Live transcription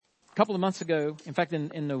couple of months ago, in fact,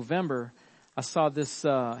 in November, I saw this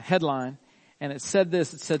headline, and it said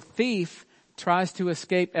this. It said, "Thief tries to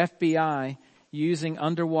escape FBI using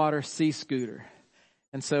underwater sea scooter."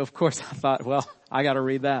 And so, of course, I thought, well, I got to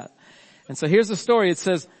read that. And so here's the story. It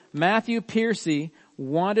says, Matthew Piercy,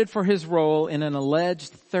 wanted for his role in an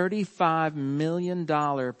alleged $35 million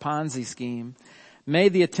Ponzi scheme,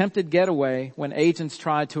 made the attempted getaway when agents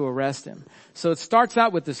tried to arrest him. So it starts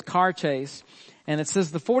out with this car chase, and it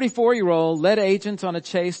says the 44-year-old led agents on a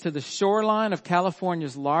chase to the shoreline of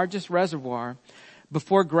California's largest reservoir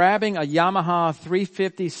before grabbing a Yamaha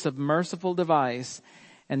 350 submersible device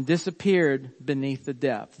and disappeared beneath the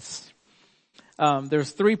depths.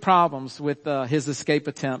 There's three problems with his escape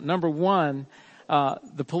attempt. Number one,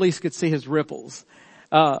 the police could see his ripples.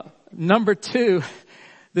 Number two,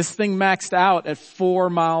 this thing maxed out at 4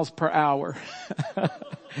 miles per hour.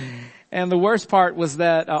 And the worst part was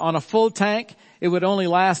that on a full tank, it would only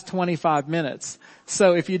last 25 minutes.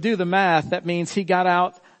 So if you do the math, that means he got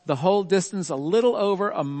out the whole distance a little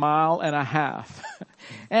over 1.5 miles.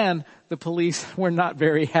 And the police were not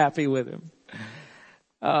very happy with him.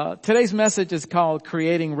 Today's message is called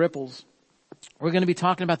Creating Ripples. We're going to be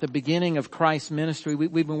talking about the beginning of Christ's ministry.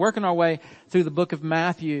 We've been working our way through the book of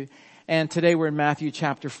Matthew, and today we're in Matthew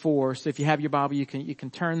chapter 4. So if you have your Bible, you can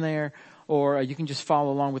turn there, or you can just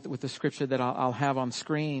follow along with the scripture that I'll have on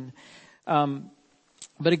screen.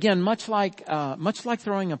 But again, much like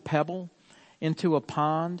throwing a pebble into a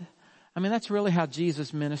pond, I mean, that's really how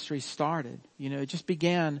Jesus' ministry started. You know, it just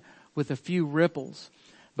began with a few ripples.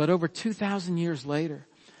 But over 2,000 years later,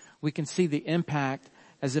 we can see the impact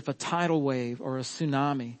as if a tidal wave or a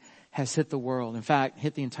tsunami has hit the world. In fact,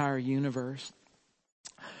 hit the entire universe.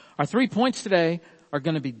 Our 3 points today are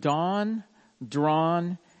going to be dawn,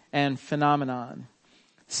 drawn, and phenomenon.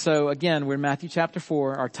 So again, we're in Matthew chapter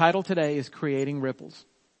 4. Our title today is Creating Ripples.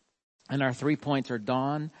 And our 3 points are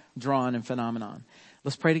dawn, drawn, and phenomenon.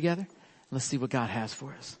 Let's pray together. Let's see what God has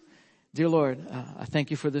for us. Dear Lord, I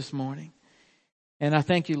thank you for this morning. And I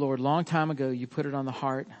thank you, Lord, long time ago you put it on the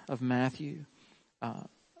heart of Matthew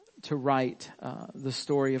to write the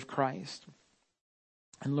story of Christ.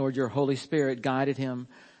 And Lord, your Holy Spirit guided him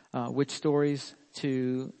which stories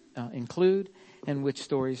to include and which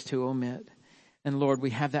stories to omit. And Lord, we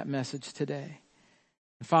have that message today.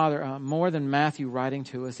 And Father, more than Matthew writing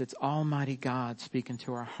to us, it's Almighty God speaking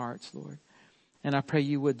to our hearts, Lord. And I pray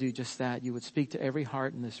you would do just that. You would speak to every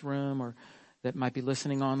heart in this room or that might be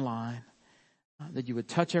listening online. That you would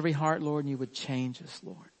touch every heart, Lord, and you would change us,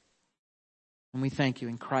 Lord. And we thank you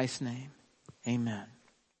in Christ's name. Amen.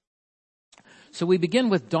 So we begin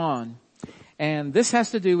with dawn. And this has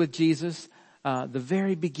to do with Jesus, the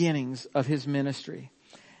very beginnings of his ministry.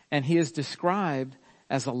 And he is described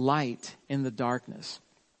as a light in the darkness.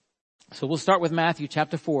 So we'll start with Matthew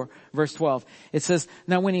chapter 4, verse 12. It says,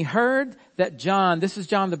 "Now when he heard that John," this is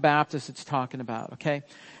John the Baptist it's talking about, okay?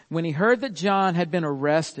 "When he heard that John had been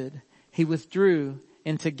arrested, he withdrew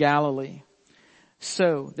into Galilee."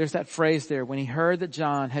 So there's that phrase there, when he heard that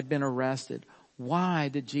John had been arrested. Why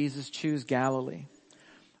did Jesus choose Galilee?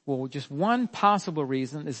 Well, just one possible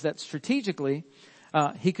reason is that strategically,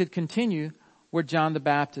 he could continue where John the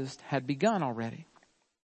Baptist had begun already.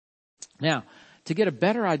 Now, to get a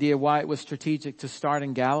better idea why it was strategic to start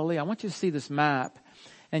in Galilee, I want you to see this map.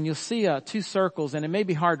 And you'll see 2 circles, and it may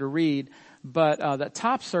be hard to read, but that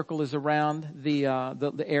top circle is around the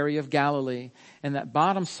area of Galilee, and that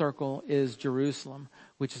bottom circle is Jerusalem,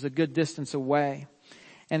 which is a good distance away.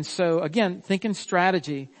 And so, again, thinking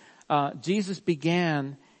strategy, Jesus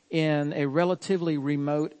began in a relatively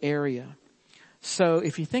remote area. So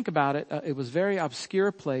if you think about it, it was a very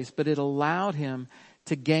obscure place, but it allowed him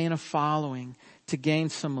to gain a following, to gain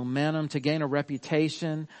some momentum, to gain a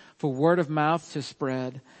reputation, for word of mouth to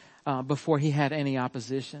spread before he had any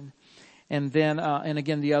opposition. And then, and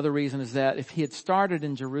again, the other reason is that if he had started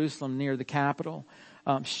in Jerusalem near the capital,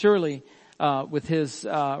 surely with his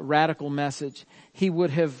radical message, he would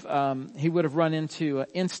have run into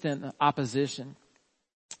instant opposition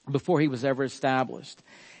before he was ever established.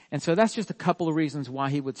 And so that's just a couple of reasons why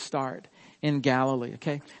he would start in Galilee.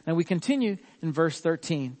 Okay. Now we continue in verse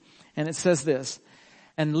 13, and it says this: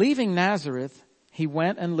 "And leaving Nazareth, he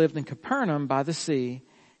went and lived in Capernaum by the sea,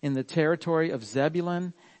 in the territory of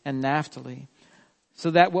Zebulun and Naphtali,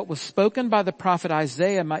 so that what was spoken by the prophet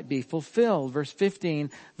Isaiah might be fulfilled." Verse 15,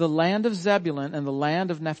 "The land of Zebulun and the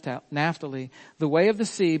land of Naphtali, the way of the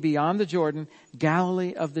sea beyond the Jordan,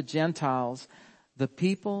 Galilee of the Gentiles, the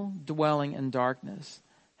people dwelling in darkness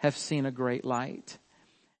have seen a great light.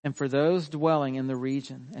 And for those dwelling in the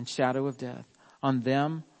region and shadow of death, on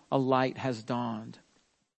them a light has dawned."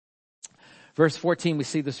 Verse 14, we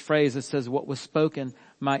see this phrase that says, what was spoken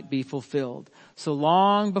might be fulfilled. So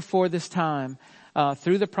long before this time,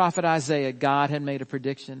 through the prophet Isaiah, God had made a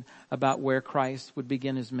prediction about where Christ would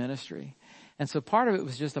begin his ministry. And so part of it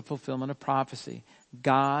was just a fulfillment of prophecy.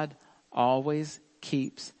 God always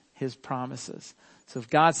keeps his promises. So if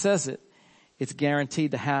God says it, it's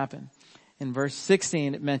guaranteed to happen. In verse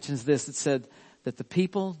 16, it mentions this. It said that the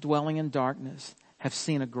people dwelling in darkness have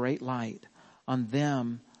seen a great light. On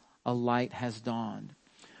them a light has dawned.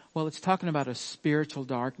 Well, it's talking about a spiritual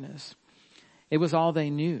darkness. It was all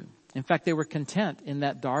they knew. In fact, they were content in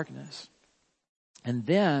that darkness. And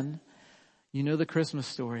then, you know the Christmas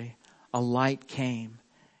story, a light came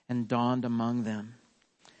and dawned among them.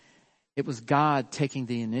 It was God taking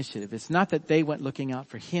the initiative. It's not that they went looking out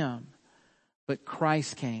for him, but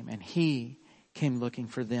Christ came and he came looking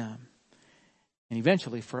for them. And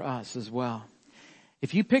eventually for us as well.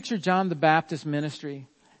 If you picture John the Baptist's ministry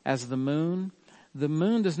as the moon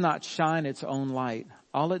does not shine its own light.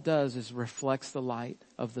 All it does is reflects the light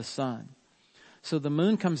of the sun. So the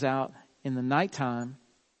moon comes out in the nighttime.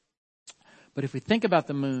 But if we think about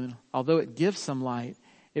the moon, although it gives some light,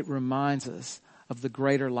 it reminds us of the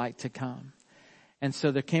greater light to come. And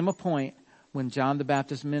so there came a point when John the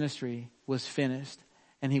Baptist's ministry was finished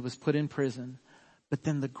and he was put in prison. But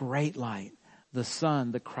then the great light, the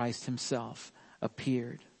sun, the Christ himself,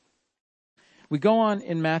 appeared. We go on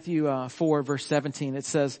in Matthew 4, verse 17. It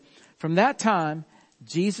says, from that time,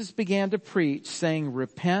 Jesus began to preach, saying,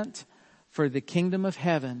 repent, for the kingdom of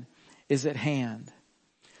heaven is at hand.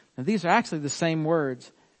 Now, these are actually the same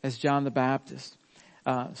words as John the Baptist.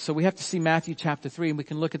 So we have to see Matthew chapter 3, and we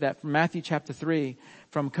can look at that from Matthew chapter 3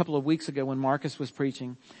 from a couple of weeks ago when Marcus was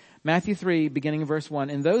preaching. Matthew 3, beginning in verse 1.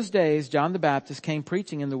 In those days, John the Baptist came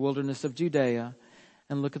preaching in the wilderness of Judea.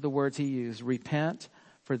 And look at the words he used. Repent,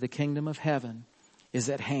 for the kingdom of heaven is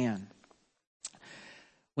at hand.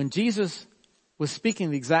 When Jesus was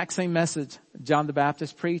speaking the exact same message John the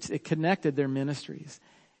Baptist preached, it connected their ministries.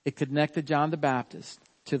 It connected John the Baptist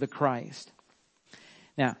to the Christ.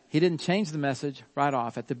 Now, he didn't change the message right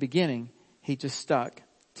off. At the beginning, he just stuck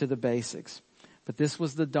to the basics. But this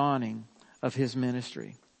was the dawning of his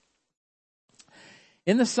ministry.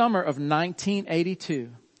 In the summer of 1982,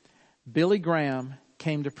 Billy Graham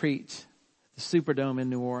came to preach the Superdome in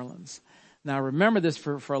New Orleans. Now, I remember this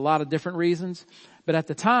for a lot of different reasons. But at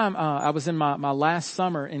the time, I was in my last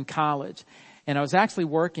summer in college. And I was actually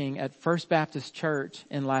working at First Baptist Church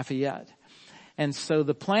in Lafayette. And so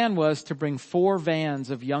the plan was to bring 4 vans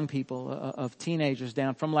of young people, of teenagers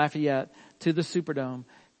down from Lafayette to the Superdome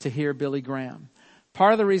to hear Billy Graham.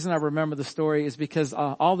 Part of the reason I remember the story is because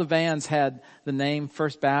all the vans had the name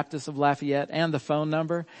First Baptist of Lafayette and the phone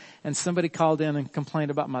number. And somebody called in and complained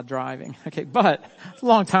about my driving. Okay, but it's a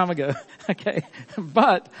long time ago. Okay,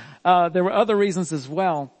 but there were other reasons as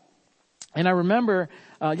well. And I remember,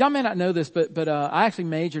 y'all may not know this, but I actually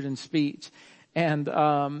majored in speech. And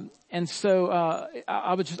so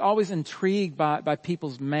I was just always intrigued by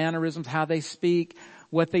people's mannerisms, how they speak,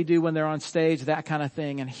 what they do when they're on stage, that kind of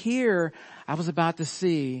thing. And here I was about to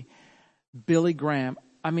see Billy Graham.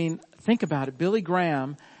 I mean, think about it. Billy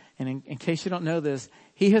Graham, and in case you don't know this,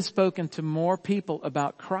 he has spoken to more people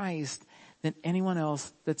about Christ than anyone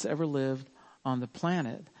else that's ever lived on the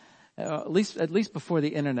planet. At least before the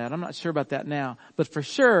internet. I'm not sure about that now. But for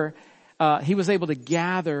sure, he was able to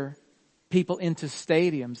gather people into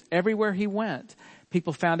stadiums. Everywhere he went,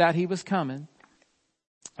 people found out he was coming.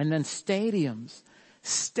 And then stadiums,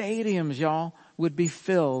 y'all, would be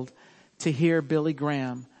filled to hear Billy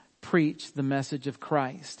Graham preach the message of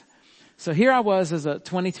Christ. So here I was as a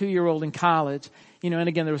 22-year-old in college, and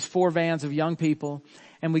again, there was 4 vans of young people.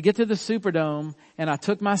 And we get to the Superdome, and I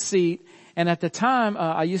took my seat. And at the time,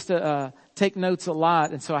 I used to take notes a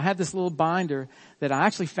lot. And so I had this little binder that I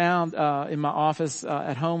actually found in my office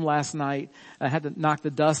at home last night. I had to knock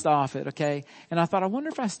the dust off it, okay? And I thought, I wonder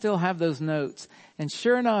if I still have those notes. And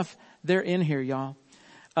sure enough, they're in here, y'all.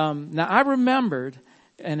 Now, I remembered,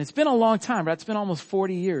 and it's been a long time, right? It's been almost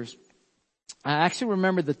 40 years. I actually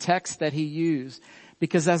remember the text that he used.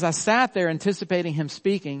 Because as I sat there anticipating him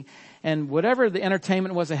speaking, and whatever the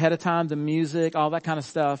entertainment was ahead of time, the music, all that kind of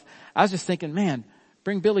stuff, I was just thinking, man,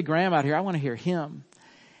 bring Billy Graham out here. I want to hear him.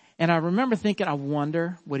 And I remember thinking, I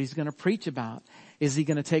wonder what he's going to preach about. Is he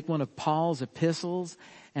going to take one of Paul's epistles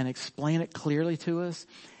and explain it clearly to us?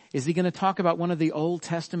 Is he going to talk about one of the Old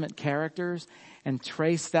Testament characters and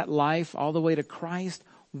trace that life all the way to Christ?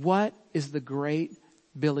 What is the great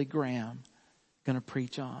Billy Graham going to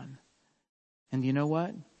preach on? And you know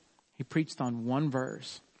what? He preached on one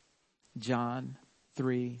verse, John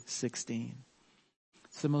 3:16.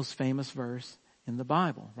 It's the most famous verse in the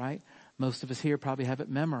Bible, right? Most of us here probably have it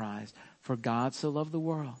memorized. For God so loved the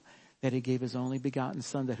world that he gave his only begotten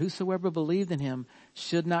son, that whosoever believed in him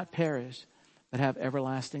should not perish, but have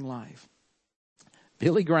everlasting life.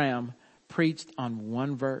 Billy Graham preached on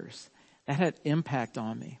one verse. That had impact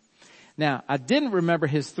on me. Now, I didn't remember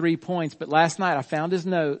his 3 points, but last night I found his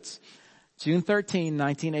notes. June 13,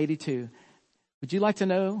 1982. Would you like to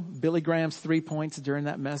know Billy Graham's 3 points during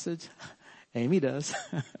that message? Amy does.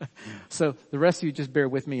 So the rest of you just bear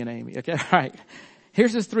with me and Amy. Okay. All right.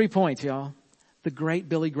 Here's his 3 points, y'all. The great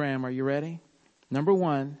Billy Graham. Are you ready? Number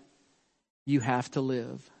 1, you have to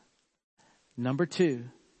live. Number 2,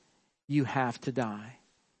 you have to die.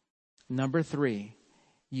 Number 3,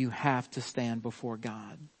 you have to stand before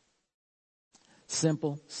God.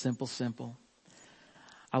 Simple, simple, simple.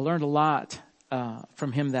 I learned a lot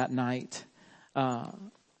from him that night.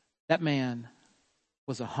 That man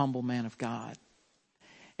was a humble man of God.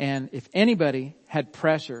 And if anybody had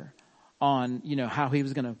pressure on, how he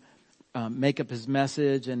was going to make up his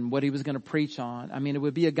message and what he was going to preach on, I mean, it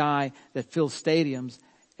would be a guy that filled stadiums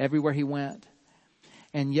everywhere he went.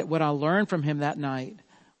 And yet what I learned from him that night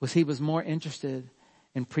was he was more interested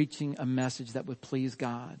in preaching a message that would please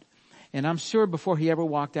God. And I'm sure before he ever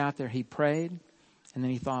walked out there, he prayed and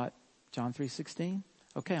then he thought, John 3:16,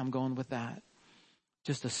 okay, I'm going with that.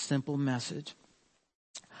 Just a simple message.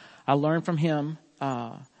 I learned from him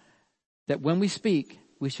that when we speak,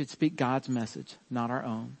 we should speak God's message, not our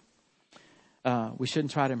own. We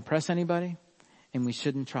shouldn't try to impress anybody, and we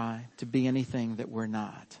shouldn't try to be anything that we're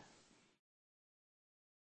not.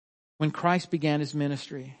 When Christ began his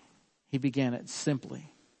ministry, he began it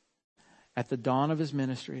simply. At the dawn of his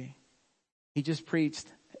ministry, he just preached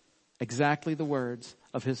exactly the words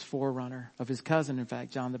of his forerunner, of his cousin, in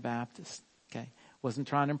fact, John the Baptist. Okay, wasn't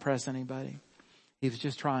trying to impress anybody. He was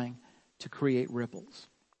just trying to create ripples.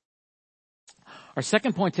 Our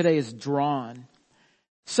second point today is drawn.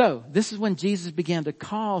 So this is when Jesus began to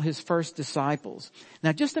call his first disciples.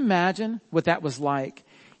 Now just imagine what that was like.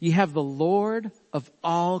 You have the Lord of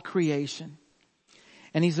all creation,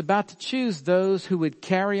 and he's about to choose those who would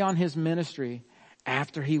carry on his ministry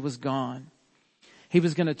after he was gone. He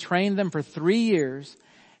was going to train them for 3 years,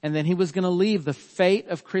 and then he was going to leave the fate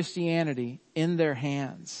of Christianity in their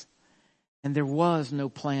hands. And there was no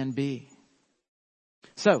plan B.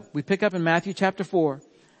 So we pick up in Matthew chapter 4,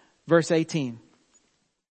 verse 18.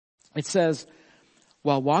 It says,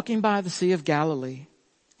 while walking by the Sea of Galilee,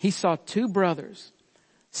 he saw 2 brothers,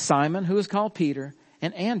 Simon, who is called Peter,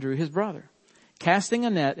 and Andrew, his brother, casting a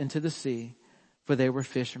net into the sea, for they were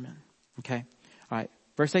fishermen. Okay. All right.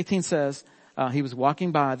 Verse 18 says, he was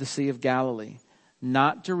walking by the Sea of Galilee,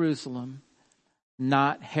 not Jerusalem,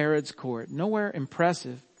 not Herod's court, nowhere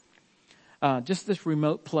impressive, just this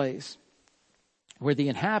remote place where the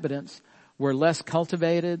inhabitants were less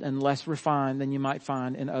cultivated and less refined than you might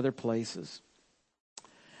find in other places.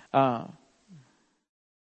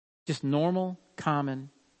 Just normal,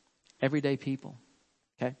 common, everyday people.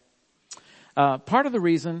 Okay. Part of the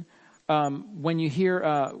reason, when you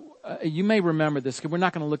hear, you may remember this, because we're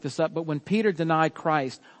not going to look this up, but when Peter denied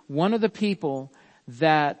Christ, one of the people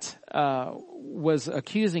that was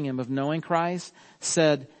accusing him of knowing Christ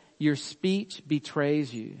said, your speech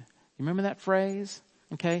betrays you. You remember that phrase?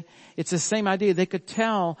 Okay. It's the same idea. They could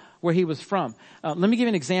tell where he was from. Let me give you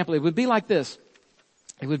an example. It would be like this.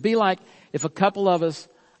 It would be like if a couple of us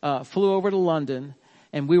flew over to London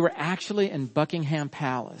and we were actually in Buckingham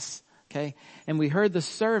Palace. Okay. And we heard the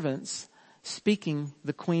servants speaking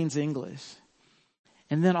the Queen's English.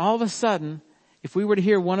 And then all of a sudden, if we were to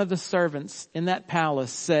hear one of the servants in that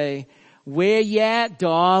palace say, where you at,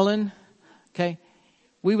 darling? Okay.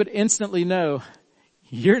 We would instantly know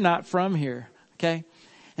you're not from here. Okay.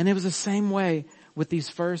 And it was the same way with these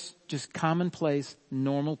first just commonplace,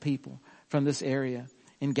 normal people from this area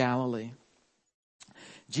in Galilee.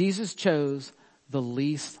 Jesus chose the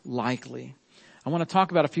least likely. I want to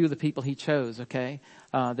talk about a few of the people he chose. Okay.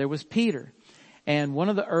 There was Peter. And one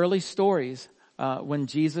of the early stories, when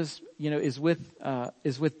Jesus, is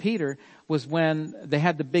with Peter, was when they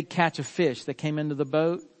had the big catch of fish that came into the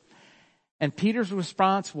boat. And Peter's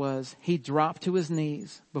response was, he dropped to his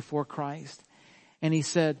knees before Christ. And he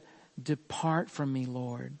said, depart from me,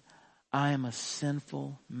 Lord. I am a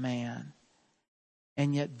sinful man.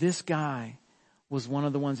 And yet this guy was one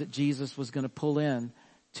of the ones that Jesus was going to pull in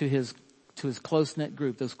to his close-knit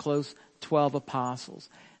group, those close 12 apostles.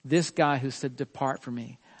 This guy who said, depart from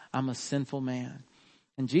me. I'm a sinful man.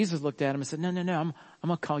 And Jesus looked at him and said, no, I'm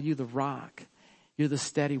going to call you the rock. You're the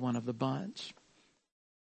steady one of the bunch.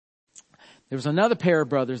 There was another pair of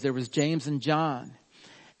brothers. There was James and John.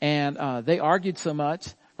 And they argued so much,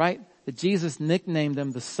 right, that Jesus nicknamed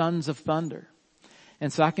them the sons of thunder.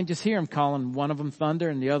 And so I can just hear him calling one of them Thunder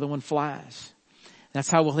and the other one Flash.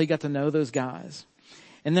 That's how well he got to know those guys.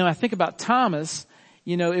 And then I think about Thomas,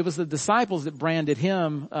 it was the disciples that branded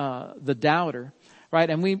him the doubter, right?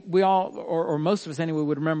 And we all, or most of us anyway,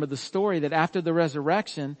 would remember the story that after the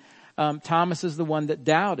resurrection, Thomas is the one that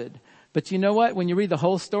doubted. But you know what? When you read the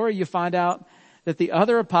whole story, you find out that the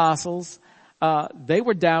other apostles, they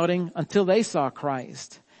were doubting until they saw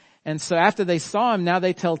Christ. And so after they saw him, now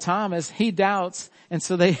they tell Thomas, he doubts. And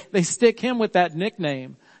so they stick him with that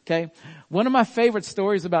nickname. Okay. One of my favorite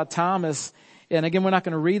stories about Thomas, and again, we're not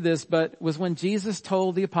going to read this, but was when Jesus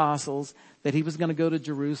told the apostles that he was going to go to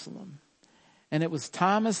Jerusalem. And it was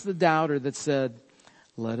Thomas the doubter that said,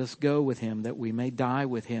 let us go with him that we may die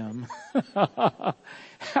with him. I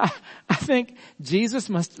think Jesus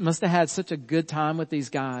must have had such a good time with these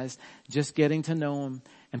guys, just getting to know them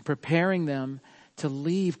and preparing them to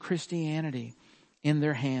leave Christianity in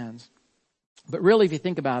their hands. But really, if you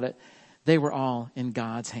think about it, they were all in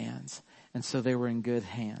God's hands. And so they were in good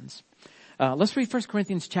hands. Let's read 1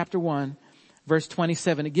 Corinthians chapter 1, verse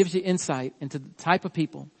 27. It gives you insight into the type of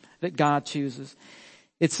people that God chooses.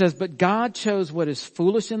 It says, but God chose what is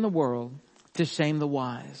foolish in the world to shame the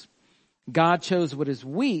wise. God chose what is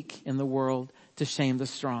weak in the world to shame the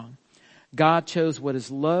strong. God chose what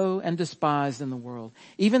is low and despised in the world,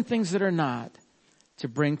 even things that are not, to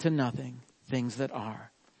bring to nothing things that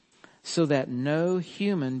are, so that no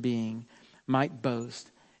human being might boast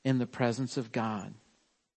in the presence of God.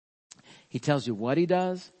 He tells you what he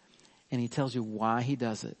does, and he tells you why he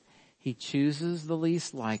does it. He chooses the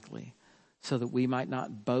least likely so that we might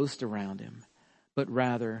not boast around him, but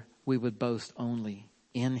rather we would boast only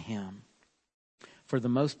in him. For the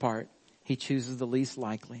most part, he chooses the least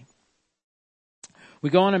likely. We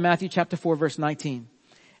go on in Matthew chapter 4, verse 19.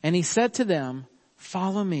 And he said to them,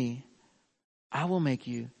 follow me, I will make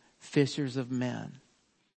you fishers of men.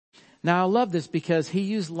 Now I love this because he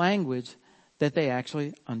used language that they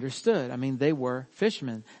actually understood. I mean, they were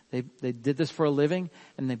fishermen. They did this for a living,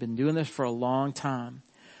 and they've been doing this for a long time.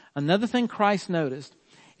 Another thing Christ noticed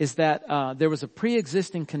is that there was a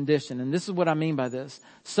pre-existing condition, and this is what I mean by this.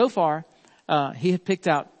 So far, he had picked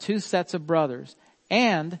out 2 sets of brothers,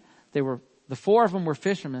 and the 4 of them were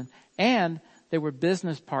fishermen, and they were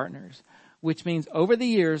business partners, which means over the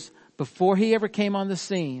years, before he ever came on the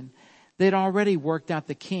scene, they'd already worked out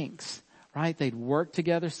the kinks, right? They'd worked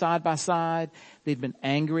together side by side. They'd been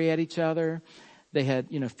angry at each other. They had,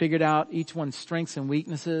 figured out each one's strengths and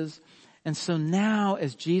weaknesses. And so now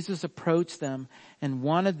as Jesus approached them and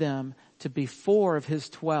wanted them to be 4 of his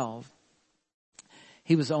 12,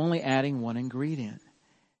 he was only adding one ingredient.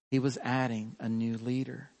 He was adding a new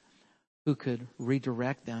leader who could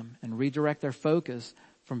redirect them and redirect their focus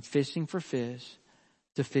from fishing for fish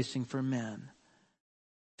to fishing for men,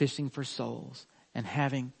 fishing for souls, and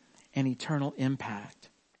having an eternal impact.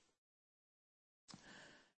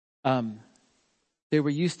 They were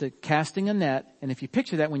used to casting a net, and if you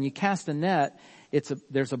picture that, when you cast a net,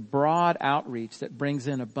 there's a broad outreach that brings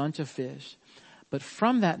in a bunch of fish. But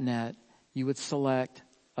from that net, you would select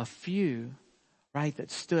a few, right,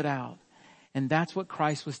 that stood out. And that's what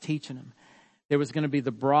Christ was teaching them. There was going to be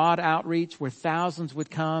the broad outreach where thousands would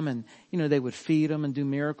come and, they would feed them and do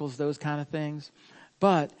miracles, those kind of things.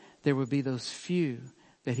 But there would be those few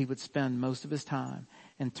that he would spend most of his time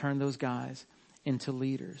and turn those guys into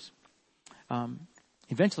leaders.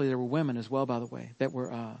 Eventually there were women as well, by the way, that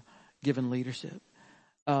were given leadership.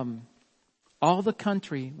 All the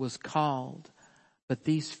country was called, but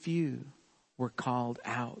these few were called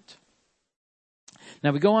out.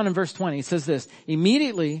 Now we go on in verse 20. It says this,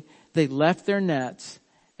 immediately they left their nets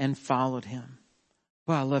and followed him.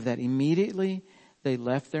 Wow, I love that. Immediately they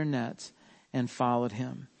left their nets and followed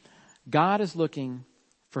him. God is looking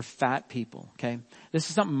for fat people, okay? This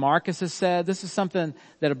is something Marcus has said. This is something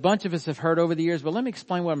that a bunch of us have heard over the years, but let me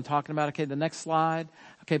explain what I'm talking about. Okay, the next slide.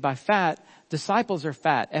 Okay, by fat, disciples are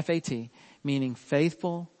fat, F-A-T, meaning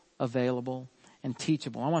faithful, available, and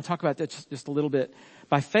teachable. I want to talk about that just a little bit.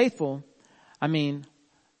 By faithful, I mean,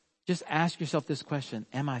 just ask yourself this question.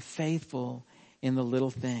 Am I faithful in the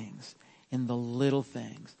little things? In the little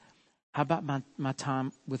things. How about my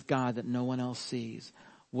time with God that no one else sees?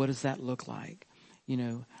 What does that look like?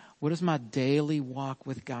 What does my daily walk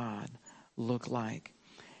with God look like?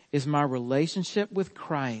 Is my relationship with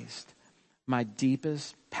Christ my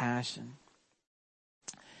deepest passion?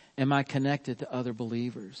 Am I connected to other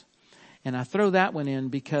believers? And I throw that one in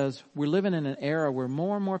because we're living in an era where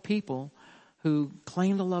more and more people who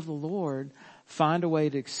claim to love the Lord find a way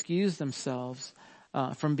to excuse themselves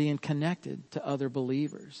from being connected to other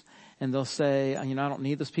believers. And they'll say, I don't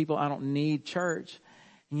need those people. I don't need church.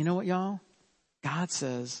 And you know what, y'all? God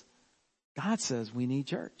says we need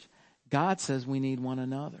church. God says we need one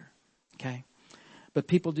another. Okay? But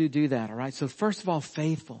people do that, all right? So first of all,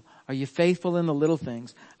 faithful. Are you faithful in the little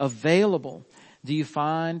things? Available. Do you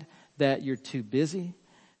find that you're too busy?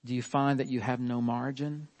 Do you find that you have no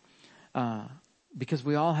margin? Because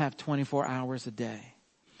we all have 24 hours a day.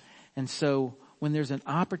 And so when there's an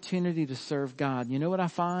opportunity to serve God, you know what I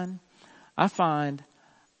find? I find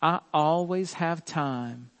I always have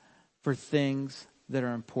time for things that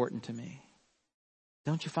are important to me.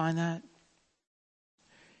 Don't you find that?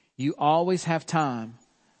 You always have time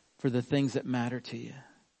for the things that matter to you.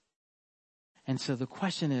 And so the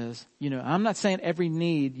question is, I'm not saying every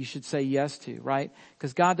need you should say yes to, right?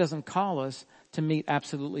 Because God doesn't call us to meet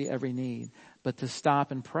absolutely every need, but to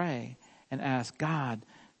stop and pray and ask, God,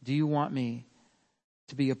 do you want me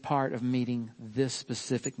to be a part of meeting this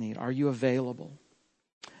specific need? Are you available?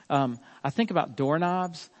 I think about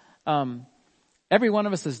doorknobs. Every one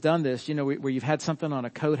of us has done this, where you've had something on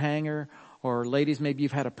a coat hanger, or ladies, maybe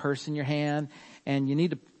you've had a purse in your hand and you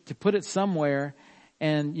need to put it somewhere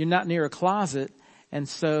and you're not near a closet. And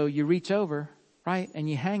so you reach over, right? And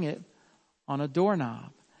you hang it on a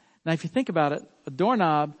doorknob. Now, if you think about it, a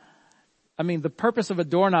doorknob, the purpose of a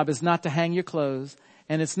doorknob is not to hang your clothes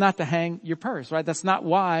and it's not to hang your purse, right? That's not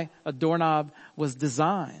why a doorknob was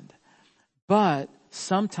designed. But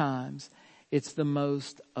sometimes it's the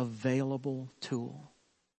most available tool.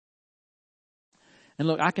 And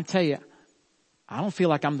look, I can tell you, I don't feel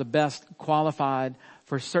like I'm the best qualified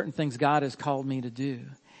for certain things God has called me to do.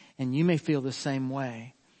 And you may feel the same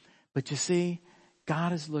way. But you see,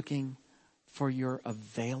 God is looking for your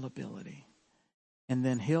availability. And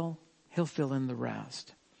then He'll fill in the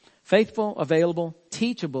rest. Faithful, available,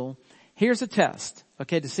 teachable. Here's a test,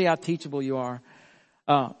 okay, to see how teachable you are.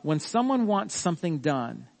 When someone wants something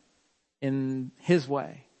done in His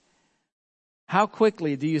way, how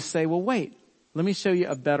quickly do you say, well, wait, let me show you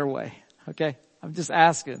a better way, okay? I'm just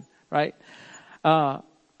asking, right?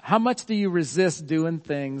 How much do you resist doing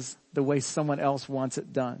things the way someone else wants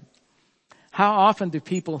it done? How often do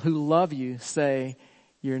people who love you say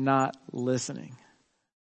you're not listening?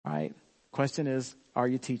 Right? Question is, are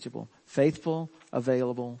you teachable? Faithful,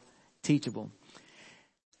 available, teachable.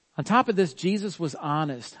 On top of this, Jesus was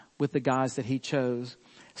honest with the guys that He chose.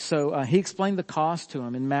 So He explained the cost to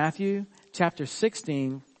them. In Matthew chapter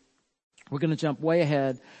 16, we're going to jump way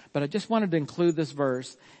ahead, but I just wanted to include this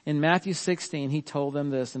verse. In Matthew 16, He told them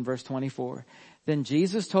this in verse 24. Then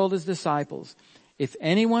Jesus told His disciples, if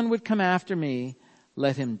anyone would come after me,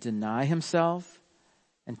 let him deny himself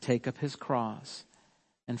and take up his cross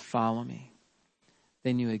and follow me.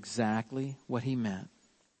 They knew exactly what He meant.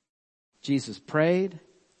 Jesus prayed,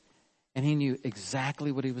 and He knew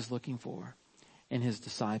exactly what He was looking for in His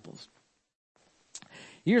disciples.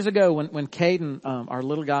 Years ago, when Caden, our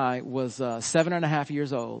little guy, was 7.5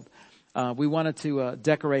 years old, we wanted to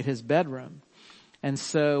decorate his bedroom. And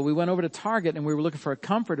so we went over to Target and we were looking for a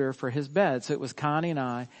comforter for his bed. So it was Connie and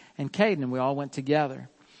I and Caden, and we all went together.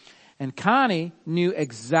 And Connie knew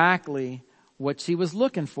exactly what she was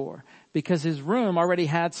looking for because his room already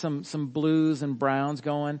had some blues and browns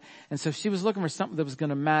going. And so she was looking for something that was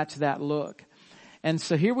going to match that look. And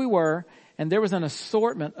so here we were, and there was an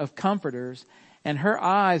assortment of comforters. And her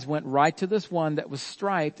eyes went right to this one that was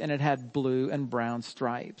striped, and it had blue and brown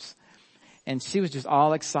stripes. And she was just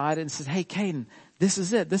all excited and said, hey, Caden, this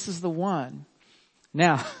is it. This is the one.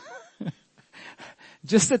 Now,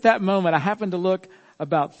 just at that moment, I happened to look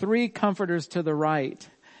about 3 comforters to the right,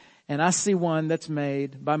 and I see one that's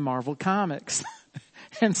made by Marvel Comics.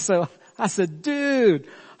 And so I said, dude,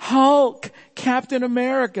 Hulk, Captain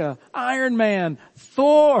America, Iron Man,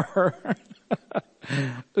 Thor.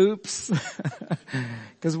 Oops.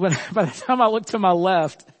 Because by the time I looked to my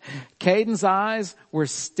left, Caden's eyes were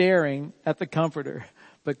staring at the comforter,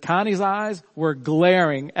 but Connie's eyes were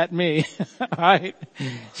glaring at me. Right?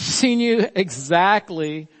 She knew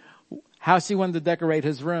exactly how she wanted to decorate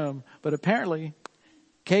his room, but apparently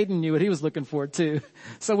Caden knew what he was looking for too.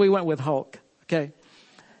 So we went with Hulk. Okay.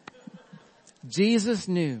 Jesus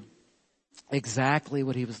knew exactly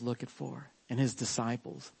what He was looking for in His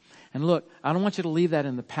disciples. And look, I don't want you to leave that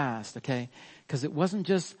in the past, okay? Because it wasn't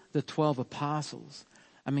just the 12 apostles.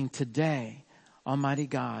 Today, Almighty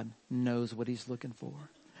God knows what He's looking for.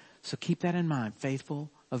 So keep that in mind.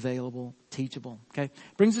 Faithful, available, teachable, okay?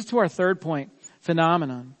 Brings us to our third point,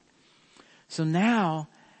 phenomenon. So now,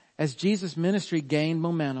 as Jesus' ministry gained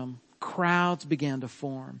momentum, crowds began to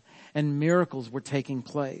form and miracles were taking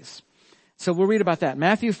place. So we'll read about that.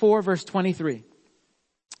 Matthew 4, verse 23.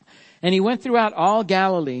 And he went throughout all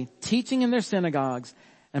Galilee, teaching in their synagogues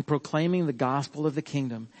and proclaiming the gospel of the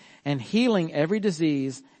kingdom and healing every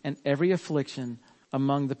disease and every affliction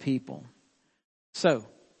among the people. So,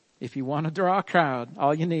 if you want to draw a crowd,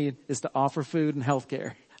 all you need is to offer food and health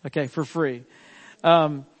care, okay, for free.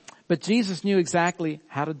 But Jesus knew exactly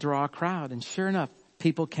how to draw a crowd, and sure enough,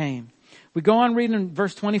 people came. We go on reading in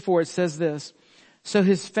verse 24, it says this, so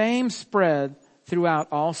his fame spread throughout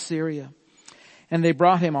all Syria, and they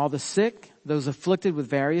brought him all the sick, those afflicted with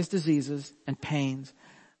various diseases and pains,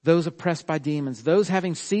 those oppressed by demons, those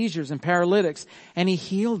having seizures and paralytics, and he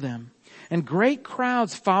healed them. And great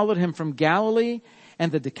crowds followed him from Galilee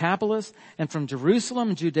and the Decapolis, and from Jerusalem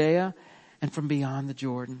and Judea, and from beyond the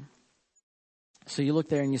Jordan. So you look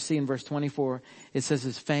there and you see in verse 24, it says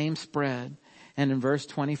his fame spread. And in verse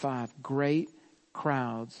 25, great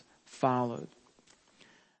crowds followed.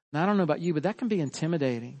 Now, I don't know about you, but that can be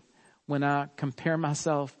intimidating when I compare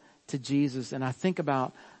myself to Jesus and I think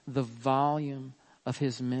about the volume of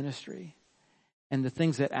his ministry and the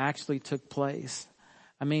things that actually took place.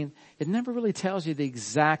 I mean, it never really tells you the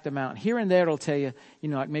exact amount. Here and there it'll tell you,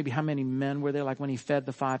 like maybe how many men were there, like when he fed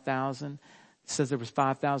the 5,000. It says there was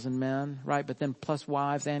 5,000 men, right? But then plus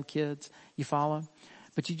wives and kids, you follow?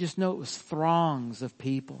 But you just know it was throngs of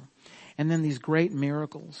people. And then these great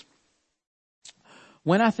miracles.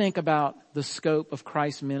 When I think about the scope of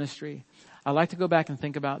Christ's ministry, I like to go back and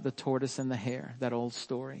think about the tortoise and the hare, that old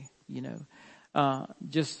story,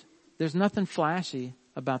 there's nothing flashy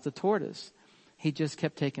about the tortoise. He just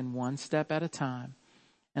kept taking one step at a time.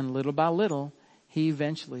 And little by little, he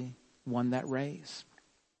eventually won that race.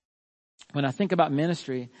 When I think about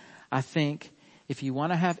ministry, I think if you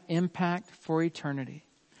want to have impact for eternity,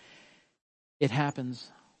 it happens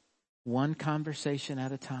one conversation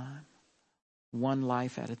at a time, one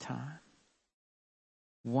life at a time.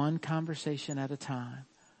 One conversation at a time,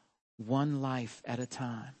 one life at a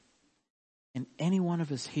time. And any one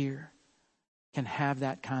of us here can have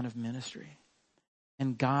that kind of ministry.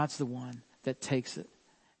 And God's the one that takes it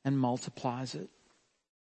and multiplies it.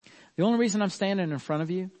 The only reason I'm standing in front of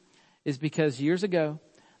you is because years ago,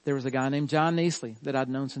 there was a guy named John Neasley that I'd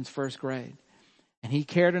known since first grade. And he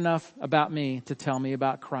cared enough about me to tell me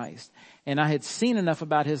about Christ. And I had seen enough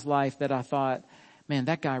about his life that I thought, man,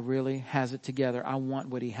 that guy really has it together. I want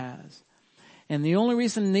what he has. And the only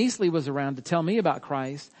reason Neasley was around to tell me about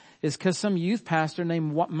Christ is because some youth pastor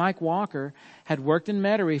named Mike Walker had worked in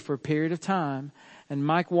Metairie for a period of time. And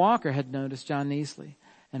Mike Walker had noticed John Neasley.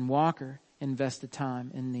 And Walker invested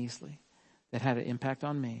time in Neasley that had an impact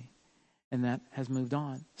on me. And that has moved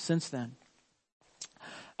on since then.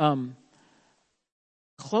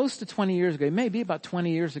 Close to 20 years ago, maybe about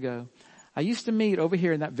 20 years ago, I used to meet over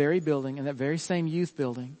here in that very building, in that very same youth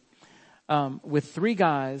building, with three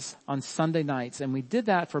guys on Sunday nights. And we did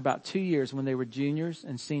that for about 2 years when they were juniors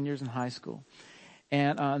and seniors in high school.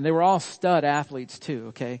 And they were all stud athletes too,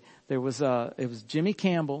 okay? It was Jimmy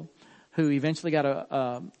Campbell, who eventually got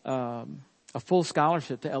a full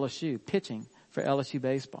scholarship to LSU, pitching for LSU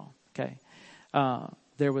baseball, okay?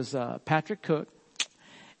 There was Patrick Cook,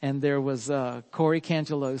 and there was Corey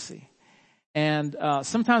Cangelosi. And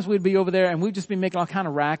sometimes we'd be over there and we'd just be making all kind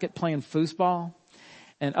of racket playing foosball.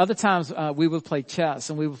 And other times we would play chess,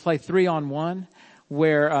 and we would play 3-on-1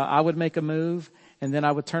 where I would make a move and then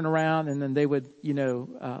I would turn around and then they would,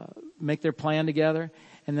 make their plan together.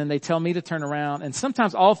 And then they tell me to turn around. And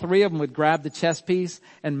sometimes all three of them would grab the chess piece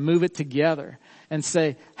and move it together and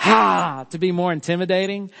say, ha, to be more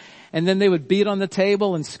intimidating. And then they would beat on the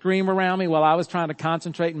table and scream around me while I was trying to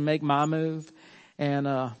concentrate and make my move. And,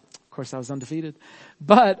 of course I was undefeated.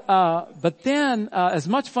 But then, as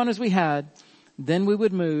much fun as we had, then we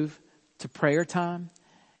would move to prayer time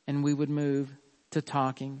and we would move to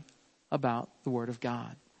talking about the Word of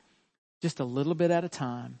God. Just a little bit at a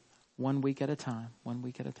time, 1 week at a time, 1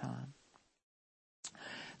 week at a time.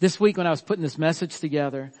 This week when I was putting this message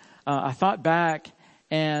together, I thought back,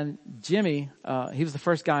 and Jimmy, he was the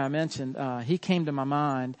first guy I mentioned. He came to my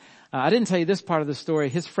mind. I didn't tell you this part of the story.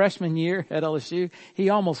 His freshman year at LSU, he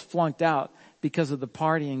almost flunked out because of the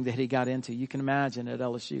partying that he got into. You can imagine at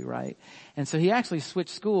LSU, right? And so he actually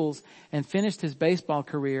switched schools and finished his baseball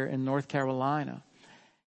career in North Carolina.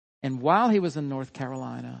 And while he was in North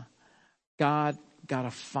Carolina, God got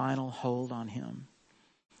a final hold on him.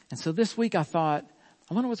 And so this week I thought,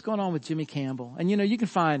 I wonder what's going on with Jimmy Campbell. And you can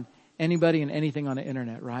find anybody and anything on the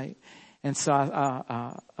internet, right? And so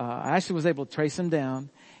I actually was able to trace him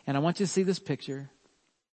down. And I want you to see this picture.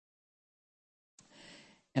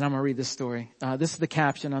 And I'm going to read this story. This is the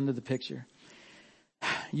caption under the picture.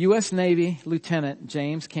 U.S. Navy Lieutenant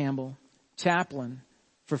James Campbell, chaplain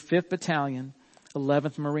for 5th Battalion,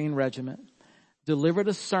 11th Marine Regiment, delivered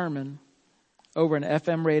a sermon over an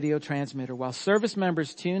FM radio transmitter while service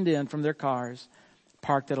members tuned in from their cars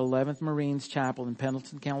parked at 11th Marines Chapel in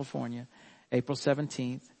Pendleton, California, April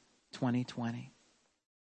 17th, 2020.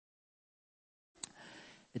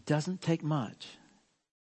 It doesn't take much.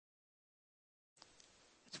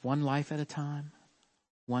 It's one life at a time,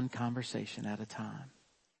 one conversation at a time.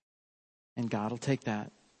 And God will take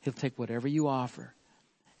that. He'll take whatever you offer,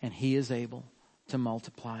 and He is able to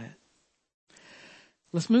multiply it.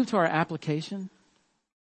 Let's move to our application.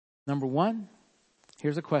 Number 1,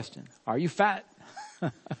 here's a question. Are you fat?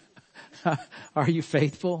 Are you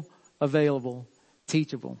faithful, available,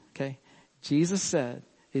 teachable? Okay. Jesus said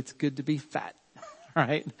it's good to be fat. All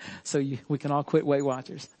right. So we can all quit Weight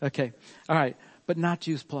Watchers. Okay. All right. But not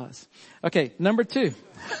Juice Plus. Okay. Number 2.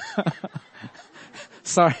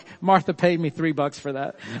 Sorry. Martha paid me $3 for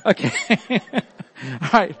that. Okay. All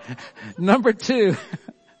right. Number 2.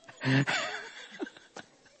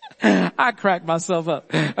 I cracked myself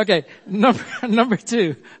up. Okay. Number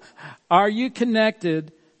 2. Are you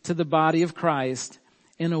connected to the body of Christ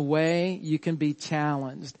in a way you can be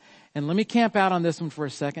challenged? And let me camp out on this one for a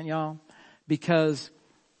second, y'all, because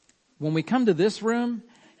when we come to this room,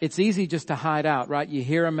 it's easy just to hide out, right? You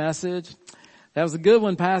hear a message. That was a good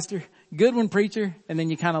one, Pastor. Good one, preacher. And then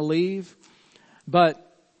you kind of leave.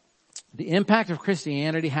 But the impact of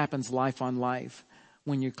Christianity happens life on life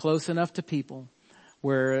when you're close enough to people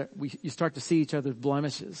where you start to see each other's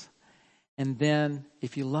blemishes. And then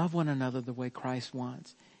if you love one another the way Christ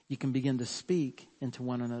wants, you can begin to speak into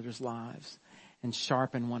one another's lives and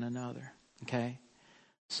sharpen one another. Okay?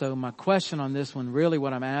 So my question on this one, really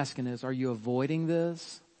what I'm asking is, are you avoiding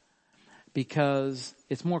this? Because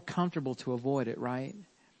it's more comfortable to avoid it, right?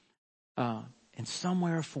 In some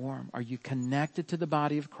way or form, are you connected to the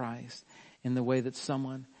body of Christ in the way that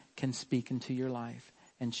someone can speak into your life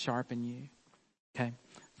and sharpen you? Okay.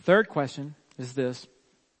 Third question is this.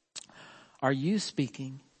 Are you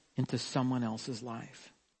speaking into someone else's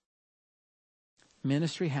life?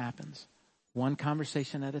 Ministry happens one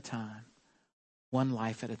conversation at a time, one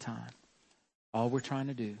life at a time. All we're trying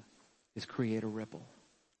to do is create a ripple.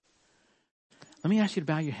 Let me ask you to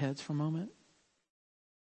bow your heads for a moment.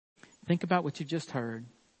 Think about what you just heard.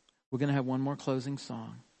 We're going to have one more closing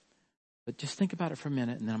song. But just think about it for a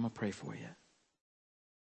minute, and then I'm going to pray for you.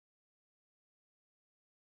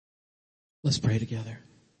 Let's pray together.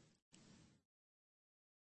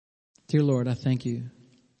 Dear Lord, I thank you.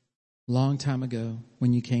 Long time ago,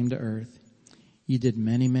 when you came to earth, you did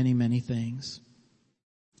many, many, many things.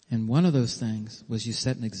 And one of those things was you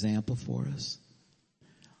set an example for us.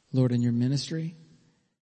 Lord, in your ministry,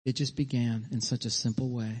 it just began in such a simple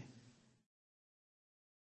way.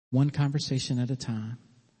 One conversation at a time,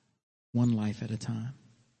 one life at a time.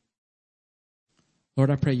 Lord,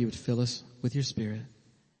 I pray you would fill us with your Spirit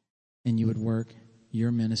and you would work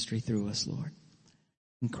your ministry through us, Lord.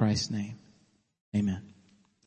 In Christ's name, amen.